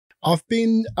I've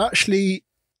been actually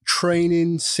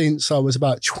training since I was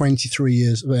about 23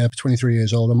 years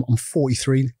old. I'm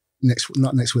 43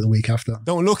 not next week, the week after.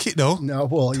 Don't look it though. No,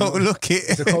 well, don't look it.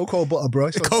 It's a cocoa butter, bro.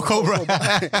 The cocoa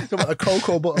butter. A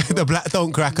cocoa butter. The black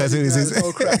don't crack as it is.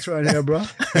 No cracks right here, bro.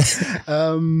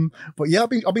 But yeah,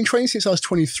 I've been training since I was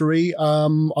 23.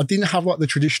 I didn't have like the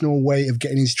traditional way of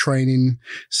getting into training,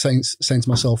 saying to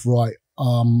myself, right,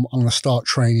 I'm going to start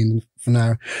training for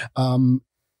now.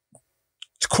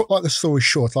 To cut like the story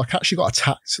short, like I actually got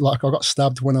attacked. Like I got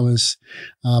stabbed when I was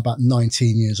about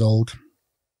 19 years old.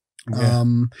 Yeah.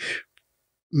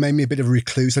 Made me a bit of a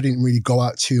recluse. I didn't really go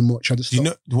out too much. I just, you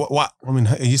know what? I mean,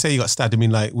 you say you got stabbed. I mean,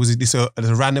 like, was it this a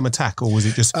random attack, or was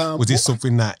it just was this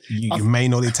something that you may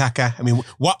know the attacker? I mean,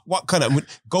 what kind of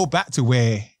go back to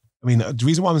where? I mean, the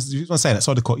reason why I'm saying that,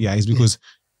 sorry to cut you, is because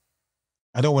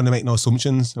I don't want to make no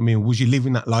assumptions. I mean, was you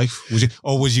living that life?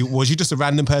 Was you just a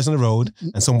random person on the road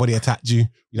and somebody attacked you?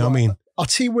 You know what I mean? I'll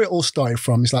tell you where it all started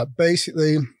from. It's like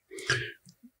basically,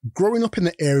 growing up in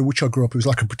the area which I grew up, it was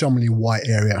like a predominantly white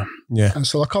area. Yeah. And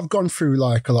so like I've gone through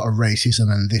like a lot of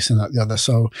racism and this and that, the other.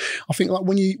 So I think like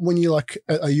when you like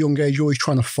at a young age, you're always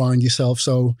trying to find yourself.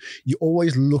 So you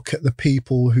always look at the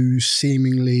people who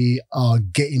seemingly are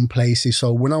getting places.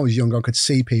 So when I was young, I could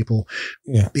see people,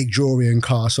 big jewelry and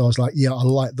cars. So I was like, yeah, I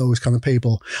like those kind of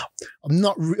people. I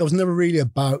was never really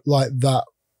about like that.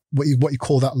 What you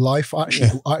call that life? I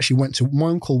actually went to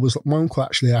my uncle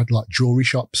actually had like jewelry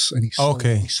shops and he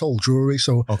sold jewelry.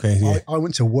 So I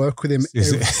went to work with him.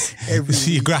 So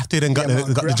you grafted and got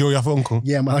the jewelry off uncle.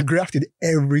 Yeah, man, I grafted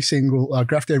every single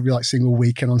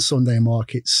weekend on Sunday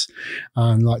markets,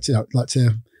 and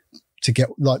to get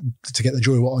the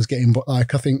jewelry what I was getting. But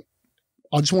like I think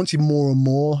I just wanted more and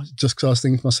more, just because I was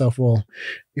thinking to myself, well,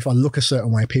 if I look a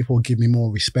certain way, people will give me more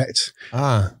respect.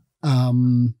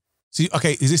 So,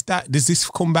 okay, does this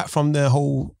come back from the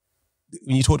whole,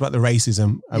 when you talked about the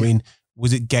racism, I mean,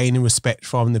 was it gaining respect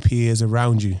from the peers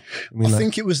around you? I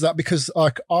think it was that, because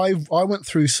like I went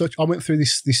through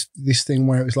this thing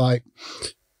where it was like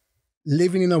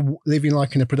living in a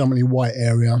predominantly white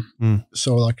area.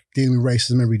 So like dealing with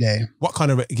racism every day. What kind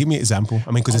of, give me an example.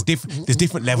 I mean, because there's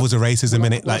different levels of racism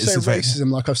in it. Like racism,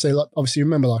 like I say, like obviously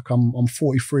remember, like I'm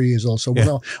 43 years old. So when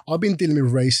I've been dealing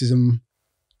with racism,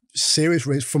 serious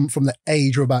racism from the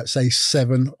age of about say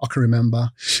 7, I can remember.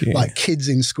 Shit. Like kids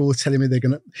in school telling me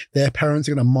their parents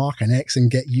are gonna mark an X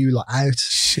and get you like out.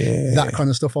 Shit. That kind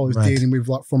of stuff I was dealing with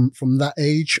like from that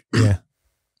age. Yeah.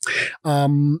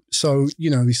 So you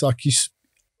know, it's like I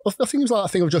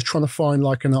think I was just trying to find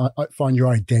find your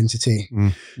identity.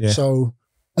 So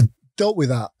I dealt with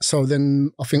that. So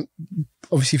then I think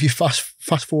obviously if you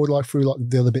fast forward like through like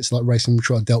the other bits like racing, which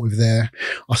I dealt with there,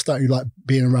 I started like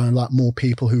being around like more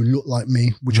people who look like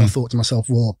me, which I thought to myself,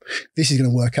 well, this is going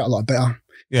to work out a lot better.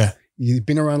 Yeah. You've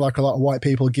been around like a lot of white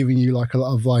people giving you like a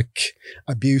lot of like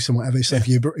abuse and whatever. So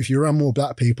if you're around more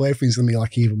black people, everything's going to be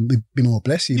like even be more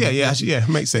blessed. Yeah,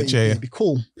 makes sense. Yeah, it'd be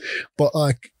cool. But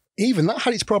like even that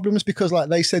had its problems, because like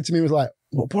they said to me was like,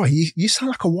 well, boy, you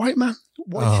sound like a white man.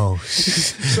 What? Oh,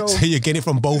 so you're getting it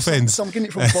from both ends. So I'm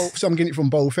getting it from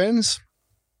both ends.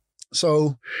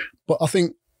 So, but I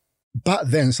think back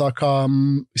then it's like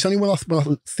it's only when I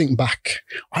think back,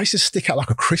 I used to stick out like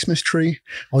a Christmas tree.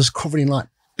 I was covered in like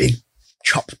big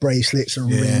chopped bracelets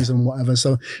and rings and whatever.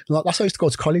 So like that's how I used to go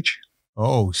to college.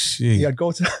 Oh shit! Yeah, I'd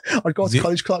go to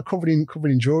college covered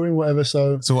in jewelry and whatever.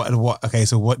 So what? Okay,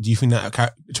 so what do you think that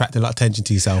attracted a lot of attention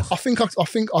to yourself? I think I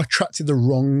attracted the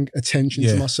wrong attention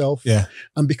to myself. Yeah,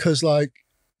 and because like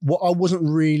what I wasn't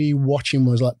really watching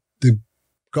was like the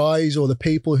guys or the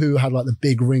people who had like the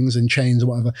big rings and chains or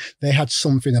whatever. They had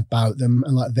something about them,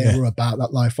 and like they were about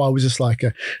that life. I was just like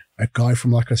a guy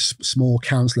from like a small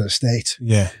council estate.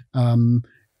 Yeah.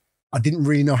 I didn't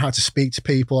really know how to speak to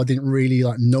people. I didn't really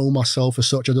like know myself as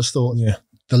such. I just thought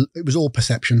it was all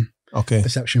perception. Okay.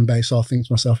 Perception based. So I think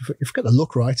to myself, if I get the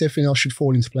look right, everything else should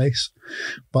fall into place.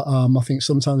 But I think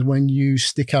sometimes when you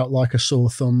stick out like a sore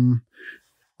thumb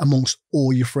amongst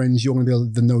all your friends, you're going to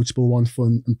be the notable one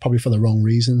and probably for the wrong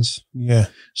reasons. Yeah.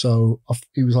 So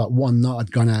it was like one night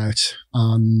I'd gone out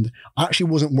and I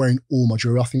actually wasn't wearing all my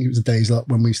jewelry. I think it was the days like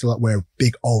when we used to like wear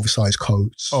big oversized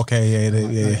coats. Okay,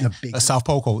 yeah. Big, South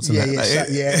Pole coats. And the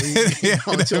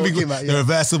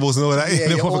reversibles and all that.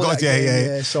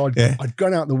 Yeah. So I'd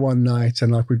gone out the one night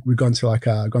and like we'd gone to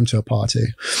a party,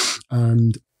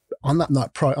 and on that night,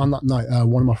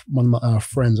 one of my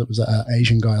friends, that was an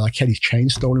Asian guy, like had his chain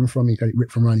stolen from him, got it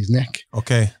ripped from around his neck.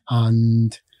 Okay.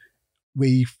 And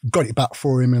we got it back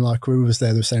for him, and like whoever was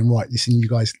there, they were saying, right, listen, you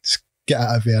guys just get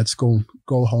out of here, just go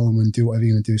home and do whatever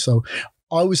you're going to do. So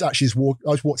I was actually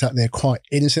walked out there quite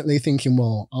innocently, thinking,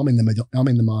 well, I'm in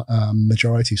the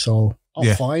majority, so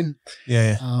I'm fine.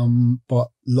 Yeah. But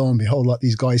lo and behold, like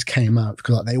these guys came out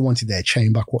because like they wanted their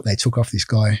chain back. What they took off this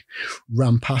guy,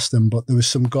 ran past them. But there was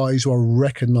some guys who I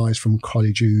recognised from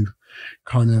college who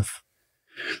kind of,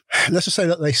 let's just say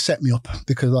that they set me up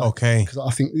because because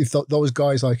I think if those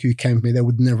guys like who came to me, they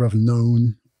would never have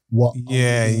known what.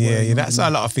 Yeah. That's how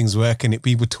a lot of things work, and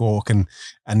people talk and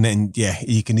then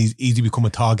you can easily become a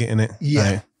target in it.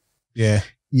 Yeah.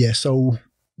 So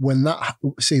when that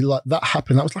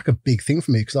happened, that was like a big thing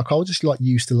for me because like I was just like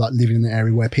used to like living in an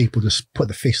area where people just put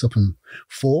the fist up and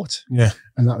fought. Yeah.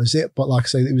 And that was it. But like I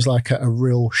say, it was like a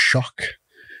real shock.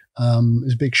 It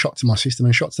was a big shock to my system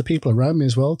and shock to the people around me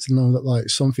as well to know that like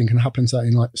something can happen like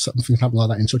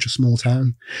that in such a small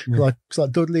town. Like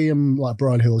Dudley and like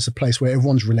Briar Hill is a place where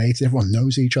everyone's related, everyone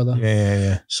knows each other.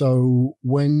 Yeah. So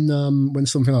when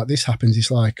something like this happens, it's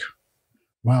like,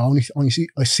 wow, I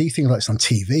see things like this on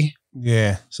TV.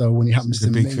 Yeah. So when it happens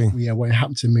to me, when it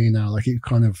happened to me now, like I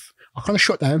kind of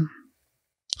shut down.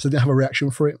 So I didn't have a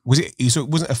reaction for it. Was it? So it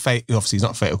wasn't a fatal. Obviously, it's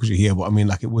not fatal because you're here. But I mean,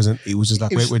 like it wasn't. It was just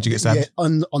like where'd you get stabbed? Yeah,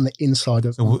 on the inside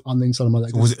of on the inside of my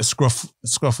leg. So was it a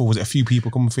scruffle? Was it a few people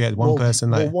coming for you? One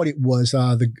person? Like what it was,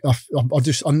 I'll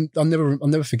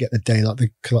never forget the day. Like the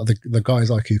guys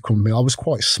like who come to me. I was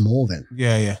quite small then.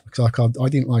 Yeah. Because like I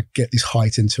didn't like get this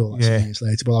height until like 7 years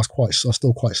later. But I was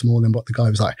still quite small then. But the guy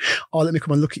was like, "Oh, let me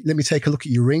take a look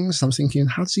at your rings." And I'm thinking,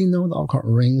 how does he know that I've got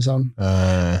rings on?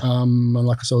 And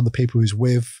like I saw the people he was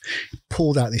with.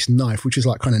 Pulled out this knife, which is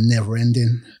like kind of never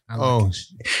ending. And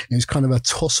it was kind of a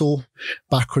tussle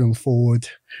backward and forward.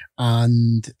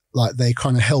 And like they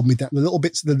kind of held me down. The little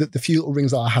bits, the few little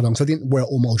rings that I had on, because I didn't wear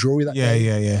all my jewelry that day.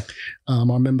 Yeah. I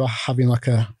remember having like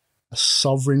a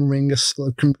sovereign ring.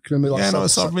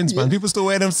 Sovereigns, man. People still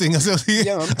wear them things. I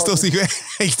still see you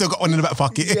still got one in the back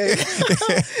pocket.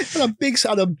 And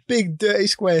a big dirty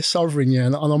square sovereign,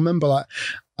 and I remember like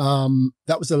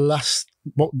that was the last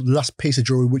piece of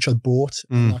jewelry which I bought.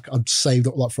 Like I'd saved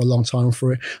up like for a long time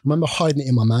for it. I remember hiding it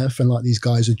in my mouth, and like these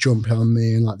guys would jump on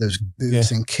me, and like there's boots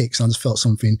and kicks, and I just felt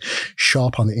something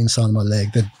sharp on the inside of my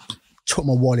leg. They took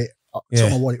my wallet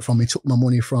from me, took my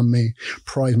money from me,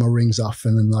 prized my rings off,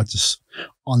 and then I just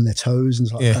on their toes and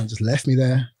just left me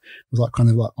there. I was like kind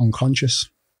of like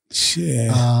unconscious. Shit.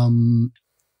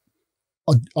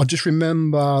 I just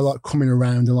remember like coming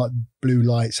around and like blue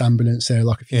lights, ambulance there,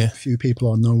 like a few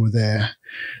people I know were there,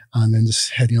 and then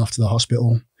just heading off to the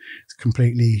hospital. It's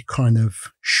completely kind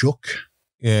of shook.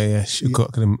 Yeah.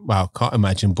 Can't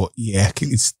imagine, but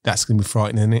that's gonna be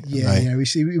frightening, isn't it? Yeah. We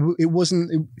see, it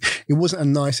wasn't a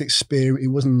nice experience. It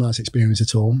wasn't a nice experience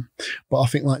at all. But I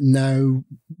think like now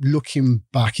looking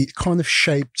back, it kind of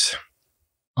shaped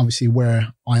obviously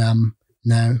where I am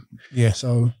now. Yeah.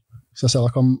 So I said,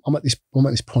 like I'm at this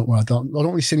point where I don't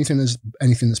really see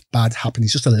anything that's bad happen.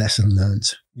 It's just a lesson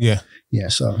learned. Yeah.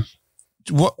 So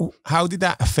how did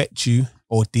that affect you,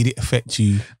 or did it affect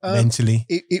you mentally?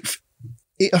 It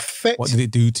affected. What did it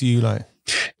do to you? Like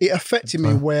it affected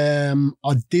me where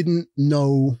I didn't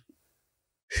know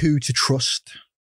who to trust.